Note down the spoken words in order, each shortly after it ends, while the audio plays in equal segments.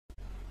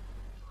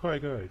Hi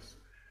guys,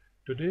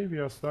 today we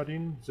are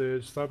studying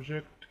the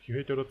subject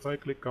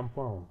heterocyclic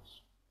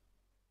compounds.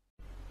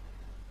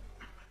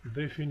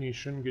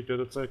 Definition: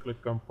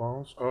 heterocyclic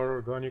compounds are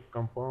organic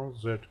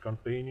compounds that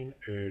contain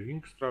a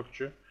ring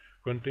structure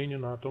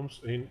containing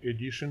atoms in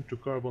addition to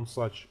carbon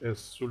such as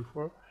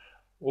sulfur,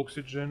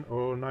 oxygen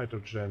or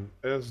nitrogen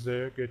as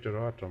their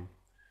heteroatom.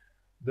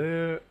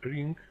 The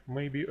ring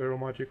may be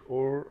aromatic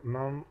or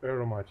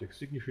non-aromatic.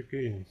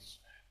 Significance: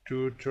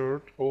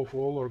 two-thirds of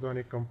all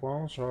organic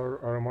compounds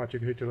are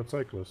aromatic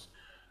heterocycles.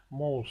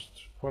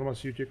 Most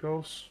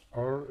pharmaceuticals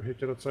are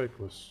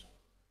heterocycles.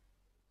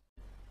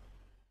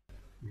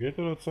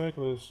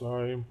 Heterocycles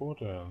are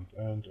important,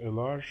 and a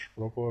large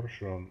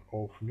proportion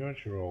of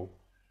natural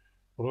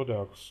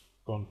products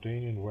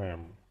containing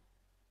them.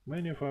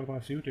 Many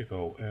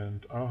pharmaceutical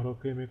and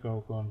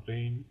agrochemical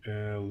contain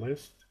a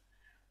list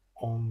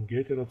on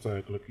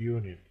heterocyclic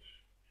units.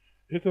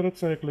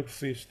 Heterocyclic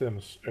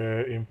systems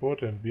are an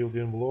important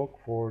building block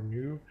for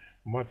new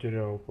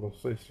material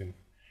processing.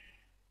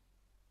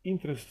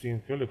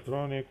 Interesting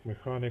electronic,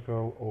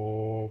 mechanical,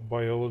 or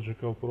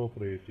biological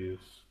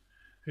properties.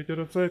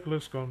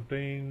 Heterocycles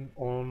contain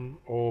one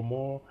or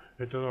more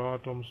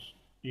heteroatoms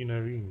in a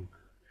ring.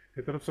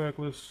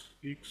 Heterocycles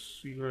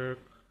X, Y,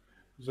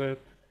 Z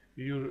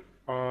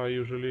are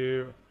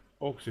usually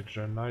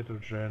oxygen,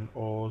 nitrogen,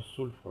 or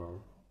sulfur.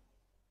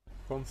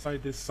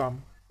 Consider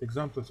some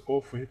examples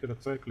of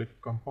heterocyclic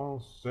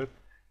compounds that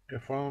are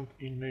found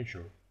in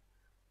nature.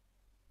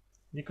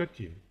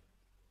 Nicotine.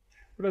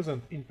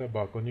 Present in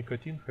tobacco,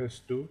 nicotine has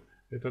two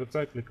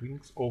heterocyclic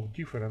rings of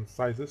different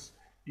sizes,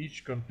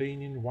 each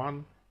containing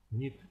one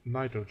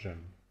nitrogen.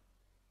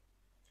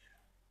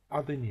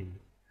 Adenine.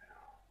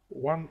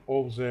 One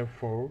of the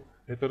four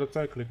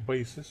heterocyclic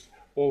bases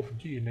of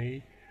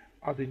DNA,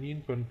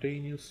 adenine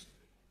contains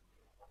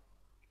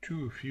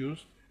two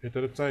fused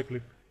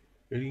heterocyclic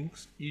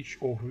rings, each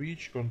of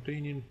which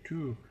containing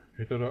two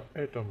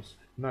heteroatoms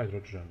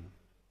nitrogen.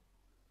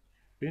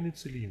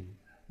 Penicillin.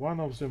 One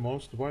of the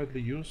most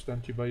widely used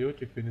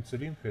antibiotic,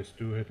 penicillin has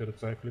two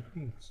heterocyclic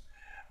rings,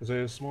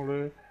 the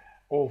smaller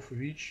of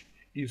which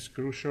is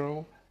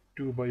crucial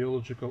to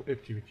biological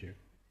activity.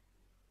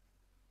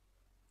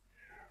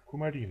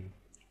 Coumarin.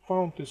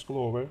 Found in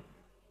clover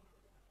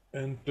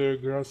and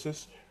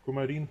grasses,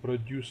 coumarin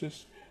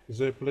produces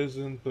the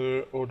pleasant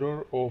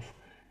odor of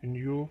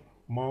new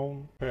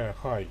mown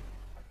hay.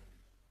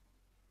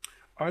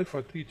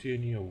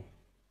 Alpha-tritianyl.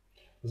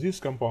 This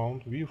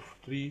compound with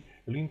three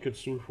linked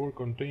sulfur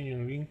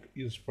containing ring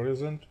is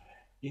present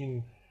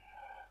in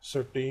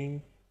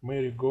certain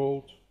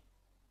marigold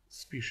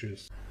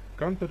species.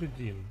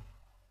 Cantharidin.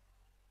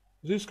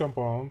 This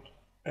compound,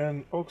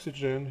 an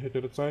oxygen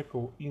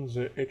heterocycle in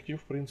the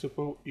active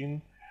principle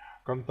in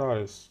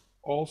Cantharis,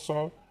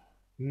 also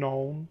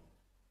known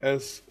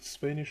as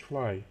Spanish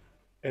fly,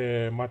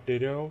 a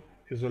material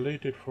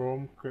isolated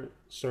from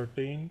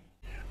certain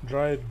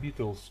dried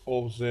beetles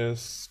of the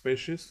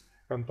species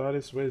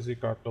Cantharis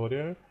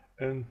vesicatoria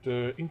and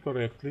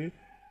incorrectly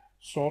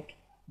thought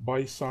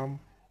by some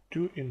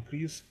to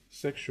increase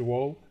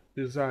sexual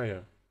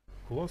desire.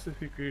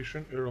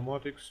 Classification: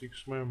 aromatic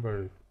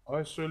six-membered,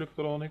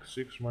 isoelectronic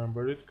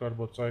six-membered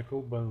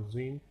carbocycle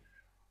benzene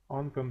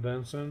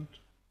uncondensed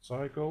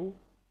cycle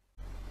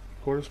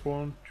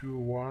correspond to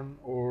one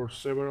or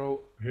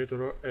several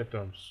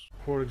heteroatoms.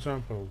 For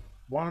example,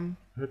 one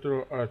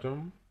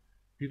heteroatom,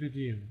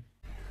 pyridine,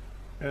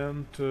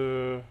 and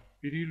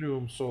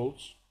beryllium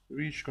salts,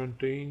 which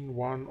contain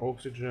one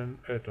oxygen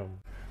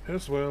atom,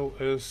 as well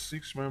as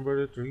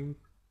six-membered ring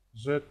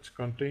that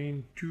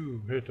contain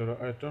two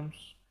heteroatoms,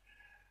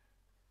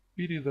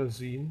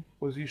 pyridazine,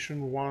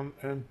 position 1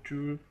 and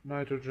 2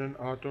 nitrogen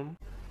atom,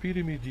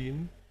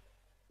 pyrimidine,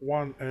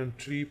 1 and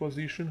 3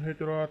 position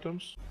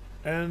heteroatoms,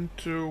 and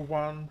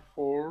 1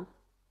 4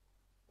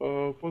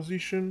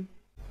 position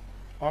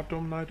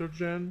atom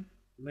nitrogen,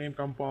 name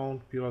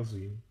compound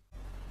pyrazine.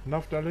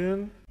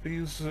 Naphthalene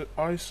is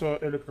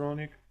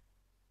isoelectronic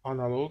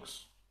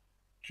analogues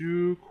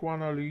to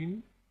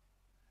quinoline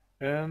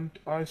and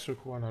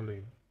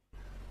isoquinoline.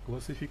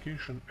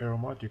 Classification: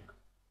 aromatic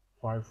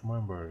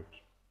 5-membered.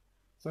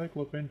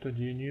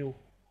 Cyclopentadienyl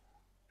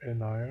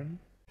anion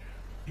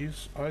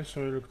is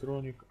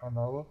isoelectronic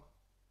analog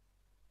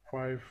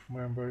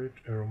 5-membered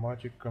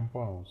aromatic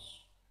compounds.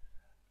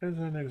 As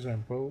an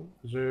example,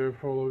 the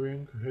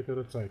following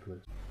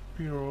heterocycles: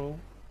 pyrrole,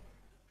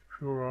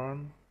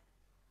 furan,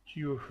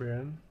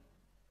 thiophene,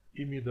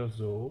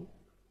 imidazole,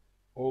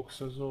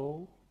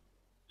 oxazole,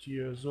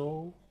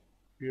 thiazole,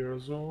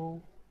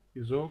 pyrazole,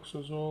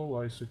 isoxazole,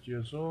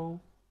 isothiazole,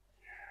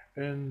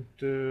 and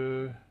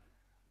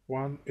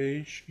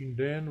 1H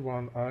indene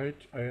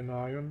 1-ite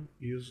anion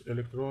is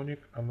electronic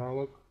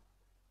analog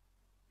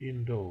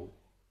indole.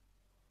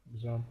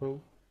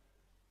 Example,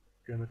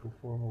 chemical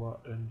formula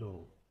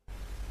indole.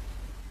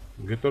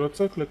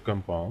 Heterocyclic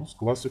compounds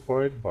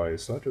classified by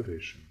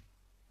saturation.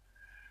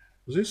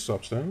 This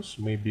substance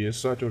may be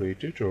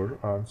saturated or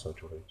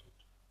unsaturated.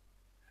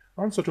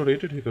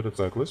 Unsaturated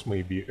heterocycles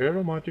may be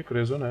aromatic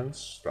resonance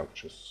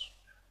structures.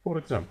 For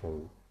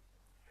example,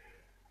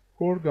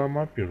 For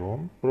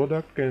gamma-pyron,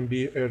 product can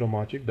be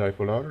aromatic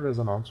dipolar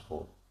resonance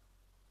form.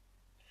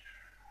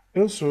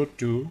 Also,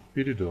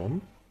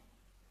 2-pyridine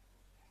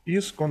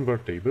is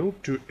convertible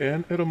to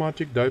an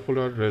aromatic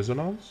dipolar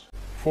resonance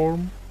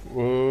form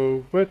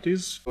that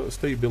is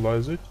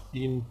stabilized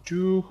in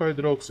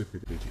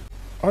 2-hydroxypyridine,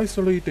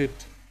 isolated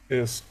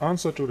as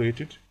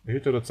unsaturated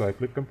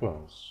heterocyclic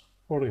compounds.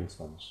 For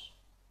instance,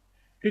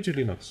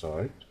 ethylene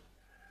oxide,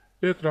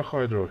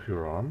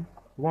 tetrahydrofuran,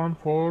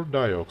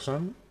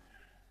 1,4-dioxane,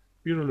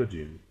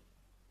 pyrrolidine.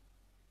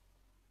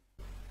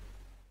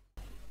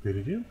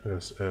 Pyridine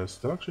has a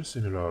structure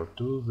similar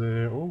to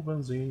the of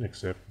benzene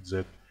except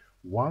that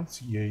one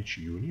CH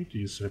unit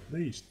is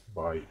replaced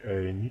by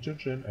a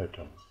nitrogen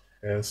atom,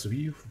 as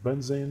with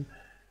benzene.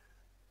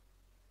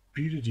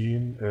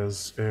 Pyridine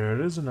is a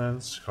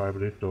resonance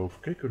hybrid of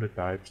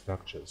Kekulé-type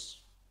structures.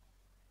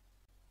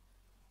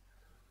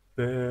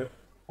 The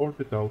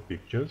orbital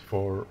pictures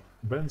for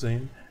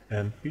benzene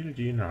and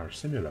pyridine are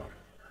similar.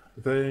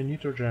 The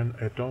nitrogen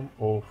atom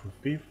of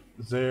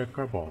the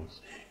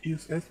carbons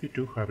is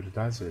sp2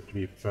 hybridized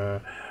with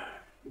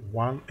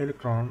one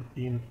electron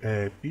in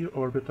a p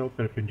orbital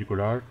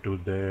perpendicular to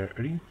the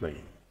ring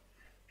plane.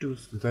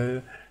 Thus,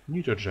 the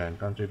nitrogen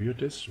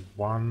contributes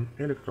one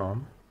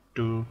electron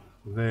to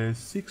the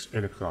 6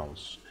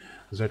 electrons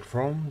that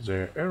form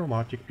the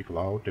aromatic P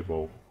cloud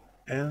above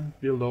and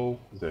below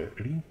the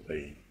ring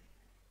plane.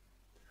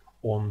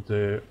 On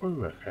the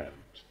other hand,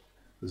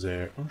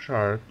 the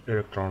unshared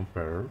electron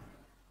pair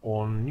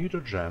on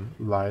nitrogen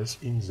lies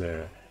in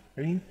the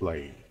ring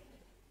plane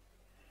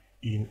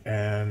in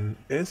an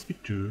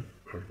sp2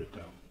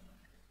 orbital.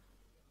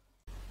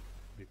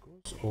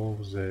 Because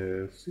of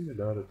the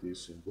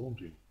similarities in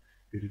bonding,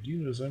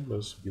 pyridine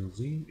resembles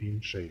benzene in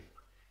shape.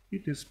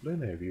 It is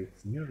planar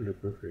with nearly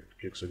perfect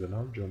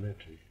hexagonal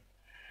geometry.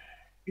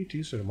 It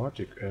is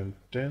aromatic and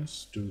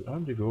tends to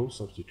undergo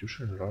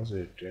substitution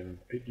rather than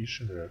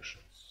addition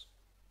reactions.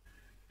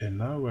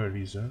 Another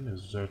reason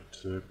is that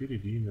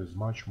pyridine is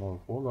much more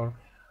polar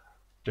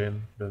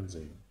than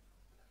benzene.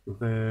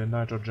 The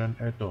nitrogen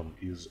atom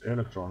is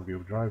electron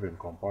wave-driven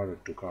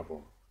compared to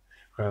carbon.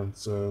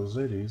 Hence,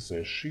 there is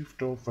a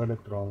shift of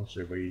electrons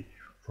away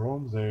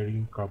from the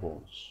ring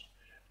carbons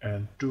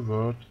and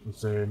toward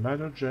the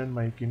nitrogen,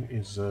 making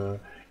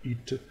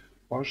it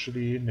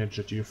partially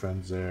negative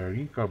and the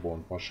ring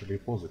carbon partially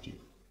positive.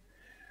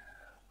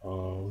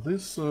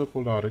 This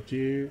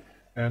polarity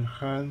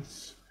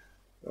enhances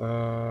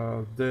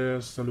the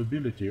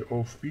solubility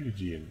of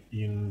pyridine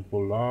in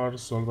polar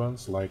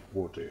solvents like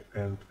water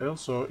and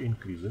also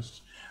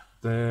increases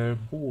the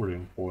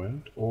boiling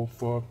point of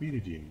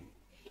pyridine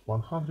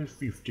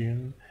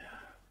 115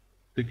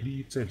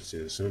 degrees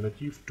Celsius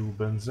relative to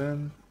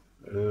benzene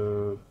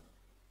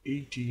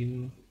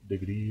 18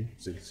 degrees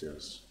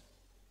Celsius.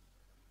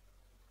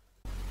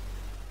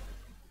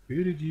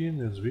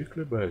 Pyridine is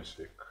weakly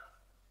basic.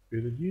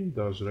 Pyridine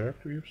does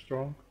react with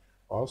strong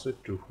acid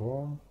to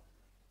form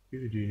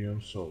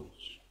pyridinium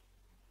salts.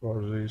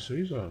 For this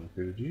reason,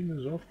 pyridine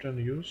is often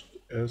used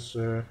as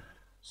a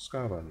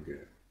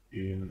scavenger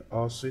in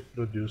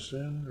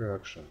acid-producing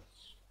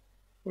reactions.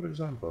 For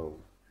example,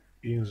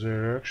 in the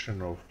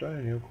reaction of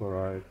thionyl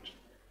chloride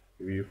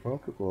with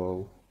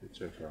alcohol,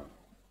 etc.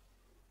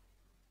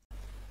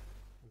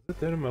 The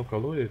term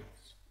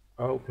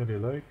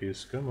alkali-like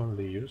is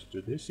commonly used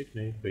to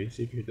designate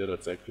basic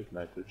heterocyclic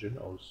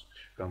nitrogenous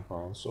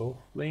compounds of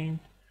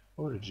plain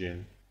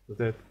origin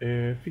that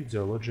are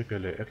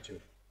physiologically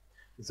active.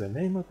 The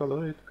name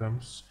alkaloid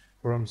comes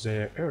from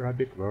the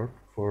Arabic word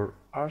for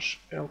ash.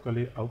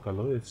 Alkali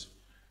alkaloids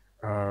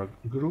are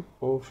a group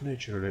of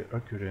naturally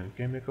occurring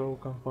chemical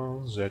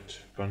compounds that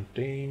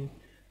contain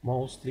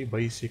mostly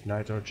basic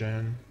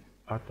nitrogen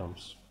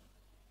atoms.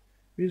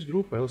 This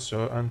group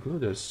also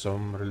includes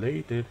some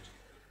related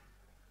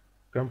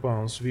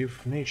compounds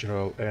with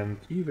natural and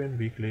even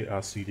weakly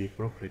acidic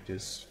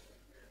properties.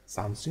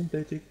 Some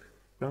synthetic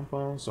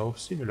compounds of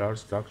similar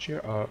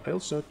structure are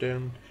also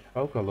termed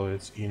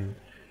alkaloids in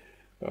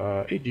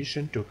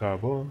addition to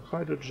carbon,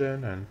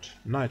 hydrogen, and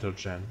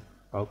nitrogen.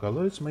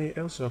 Alkaloids may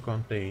also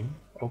contain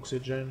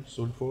oxygen,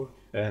 sulfur,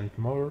 and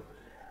more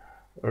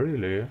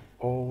rarely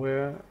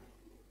other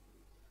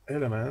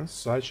elements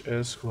such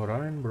as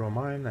chlorine,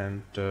 bromine,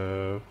 and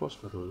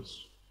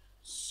phosphorus.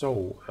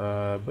 So,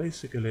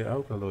 basically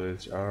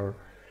alkaloids are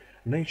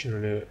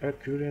naturally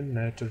occurring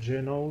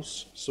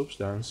nitrogenous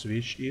substance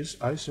which is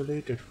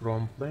isolated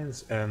from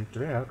plants and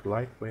react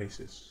like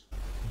bases.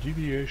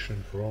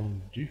 Deviation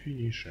from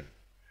definition.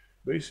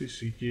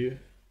 Basicity.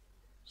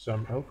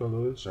 Some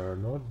alkaloids are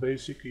not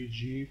basic,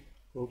 e.g.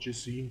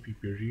 colchicine,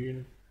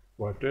 piperine,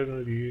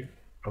 quaternary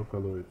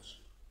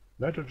alkaloids.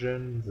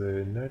 Nitrogen.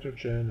 The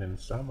nitrogen in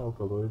some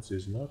alkaloids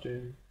is not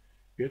in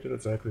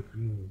heterocyclic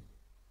ring,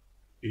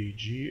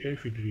 e.g.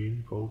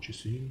 ephedrine,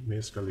 colchicine,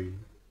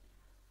 mescaline.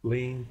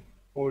 Plain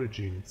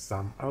origin.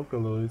 Some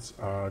alkaloids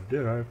are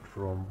derived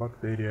from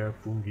bacteria,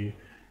 fungi,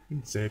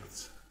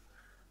 insects,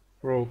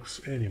 frogs,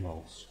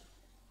 animals.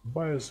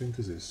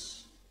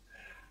 Biosynthesis.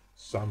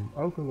 Some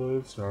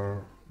alkaloids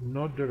are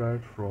not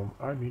derived from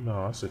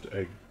amino acid,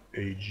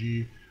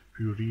 e.g.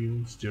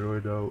 purine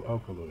steroidal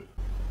alkaloid.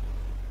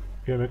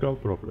 Chemical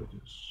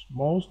properties.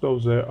 Most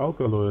of the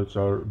alkaloids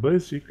are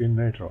basic in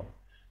nature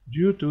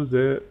due to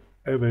the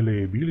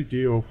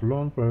availability of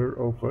lone pair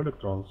of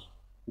electrons,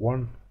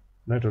 one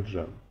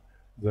nitrogen.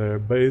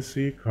 The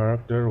basic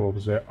character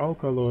of the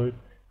alkaloid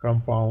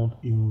compound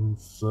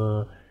is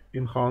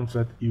enhanced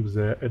if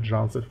the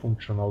adjacent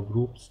functional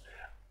groups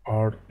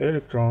are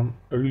electron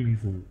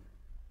releasing.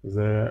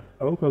 The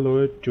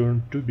alkaloid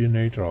turns to be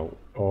neutral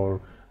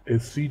or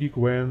acidic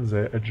when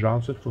the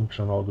adjacent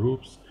functional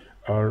groups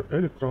are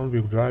electron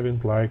withdrawing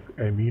like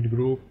amide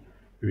group,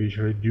 which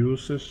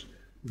reduces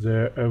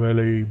the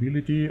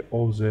availability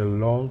of the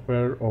lone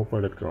pair of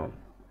electrons.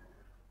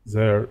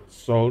 Their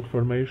salt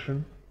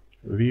formation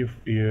with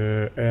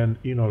an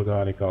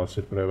inorganic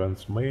acid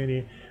prevents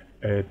many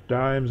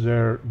times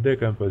their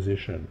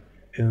decomposition.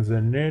 In the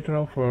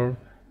neutral form,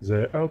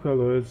 the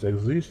alkaloids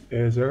exist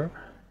either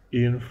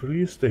in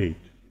free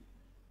state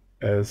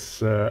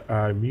as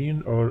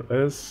amine or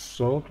as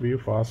salt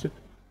with acid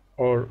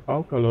or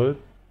alkaloid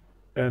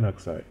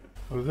anoxide.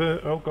 The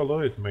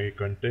alkaloid may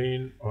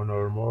contain one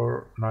or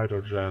more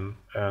nitrogen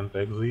and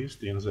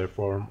exist in the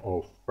form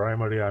of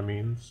primary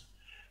amines,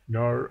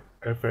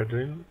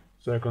 norepinephrine,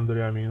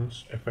 secondary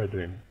amines,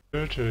 ephedrine,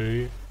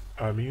 tertiary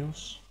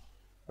amines,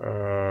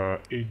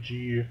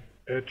 e.g.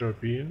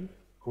 atropine,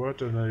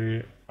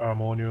 quaternary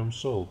ammonium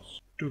salts,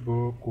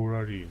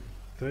 tubocurarine.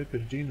 The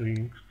pyridine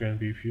ring can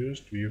be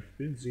fused with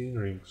benzene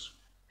rings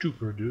to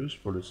produce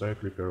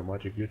polycyclic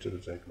aromatic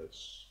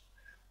heterocycles.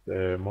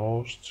 The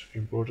most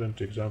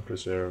important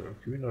examples are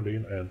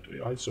quinoline and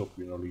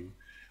isoquinoline,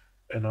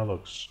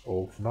 analogues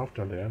of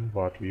naphthalene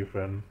but with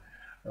an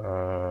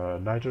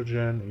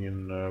nitrogen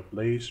in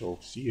place of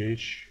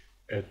CH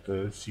at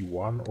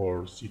C1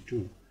 or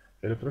C2.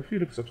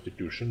 Electrophilic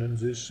substitution in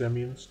these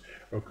amines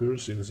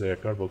occurs in the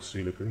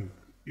carboxylic ring,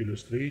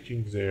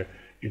 illustrating the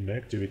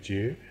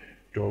inactivity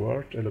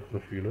toward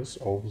electrophilus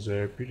of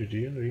the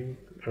pyridine ring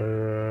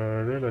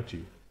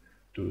relative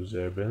to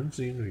the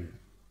benzene ring.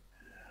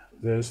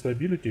 The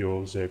stability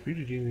of the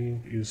pyridine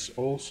ring is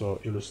also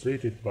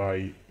illustrated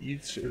by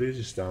its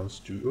resistance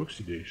to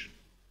oxidation.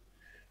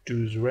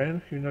 Choose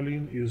when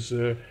quinoline is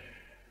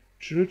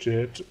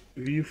treated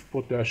with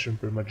potassium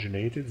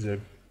permanganate, the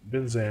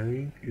benzene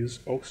ring is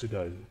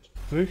oxidized.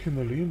 The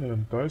quinoline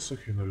and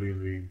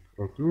isoquinoline ring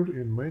occur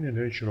in many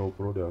natural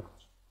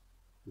products.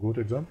 Good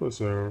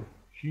examples are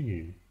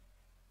quinine,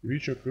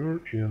 which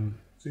occur in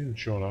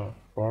cinchona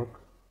bark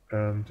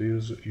and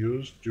is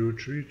used to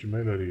treat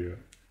malaria,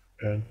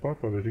 and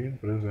papaverine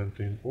present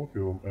in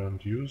opium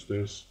and used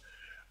as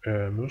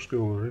a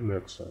muscular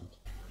relaxant.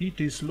 It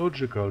is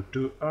logical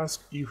to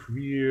ask if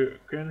we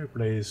can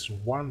replace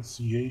one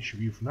CH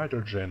with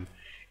nitrogen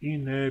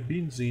in a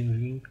benzene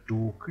ring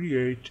to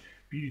create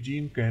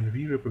pyridine. Can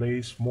we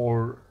replace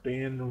more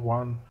than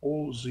one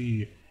of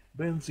the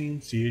benzene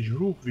CH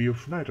group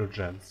with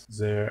nitrogens?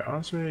 The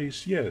answer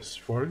is yes.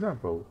 For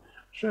example,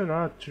 there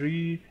are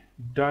three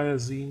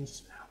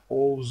diazines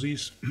of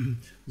these.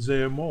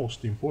 The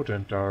most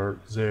important are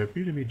the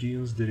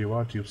pyrimidines,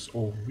 derivatives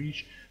of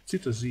which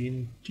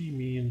cytosine,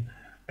 thymine,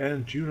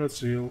 and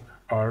uracil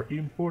are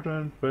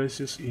important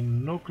bases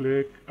in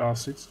nucleic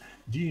acids,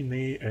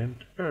 DNA, and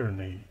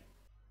RNA.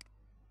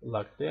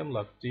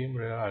 Lactam-lactim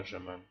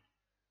rearrangement.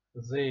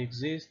 They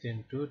exist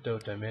in two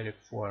tautomeric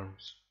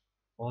forms.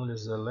 Only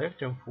the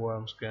lactam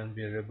forms can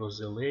be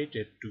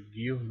ribosylated to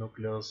give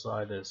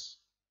nucleosides.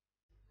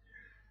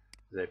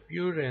 The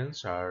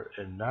purines are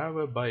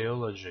another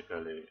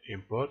biologically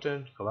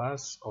important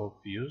class of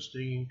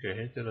fused-ring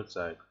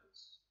heterocycles.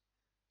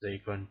 They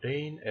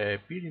contain a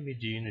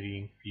pyrimidine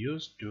ring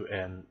fused to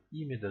an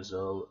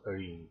imidazole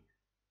ring.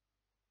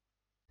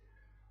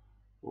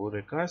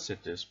 Uric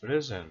acid is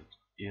present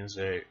in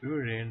the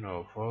urine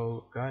of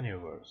all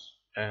carnivores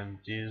and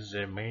is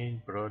the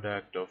main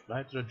product of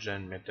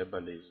nitrogen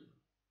metabolism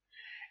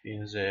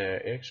in the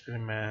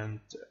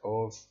excrement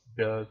of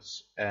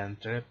birds and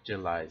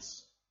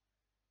reptiles.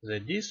 The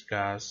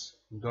discus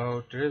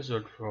gout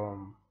result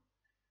from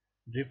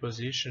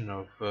deposition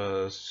of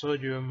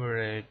sodium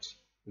urate,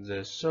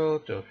 the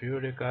salt of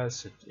uric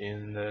acid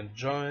in the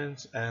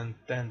joints and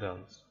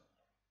tendons.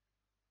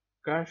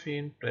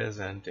 Caffeine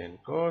present in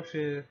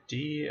coffee,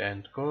 tea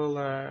and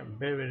cola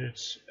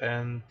beverages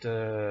and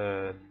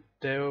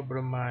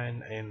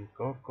theobromine in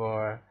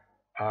cocoa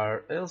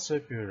are also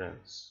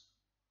purines.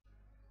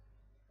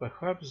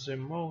 Perhaps the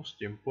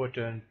most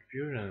important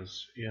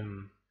purines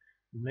in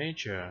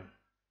nature,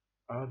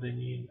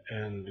 adenine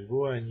and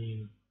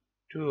guanine,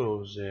 two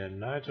of the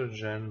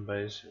nitrogen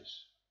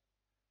bases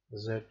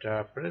that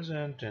are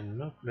present in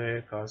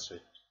nucleic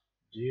acid,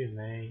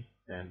 DNA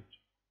and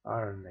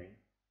RNA.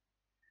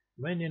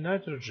 Many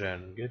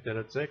nitrogen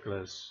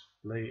heterocycles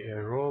play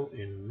a role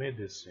in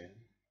medicine.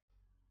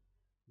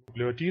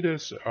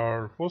 Nucleotides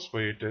are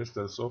phosphate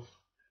esters of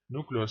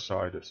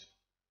nucleosides.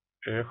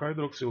 A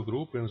hydroxyl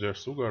group in the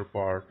sugar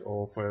part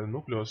of a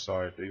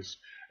nucleoside is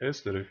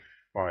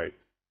esterified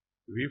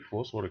with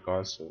phosphoric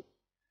acid.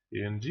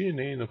 In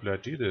DNA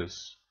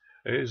nucleotides,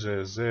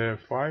 either the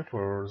 5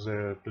 or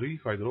the 3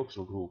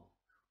 hydroxyl group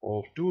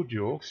of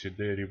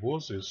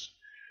 2-deoxyderiboses is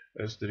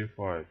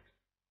esterified.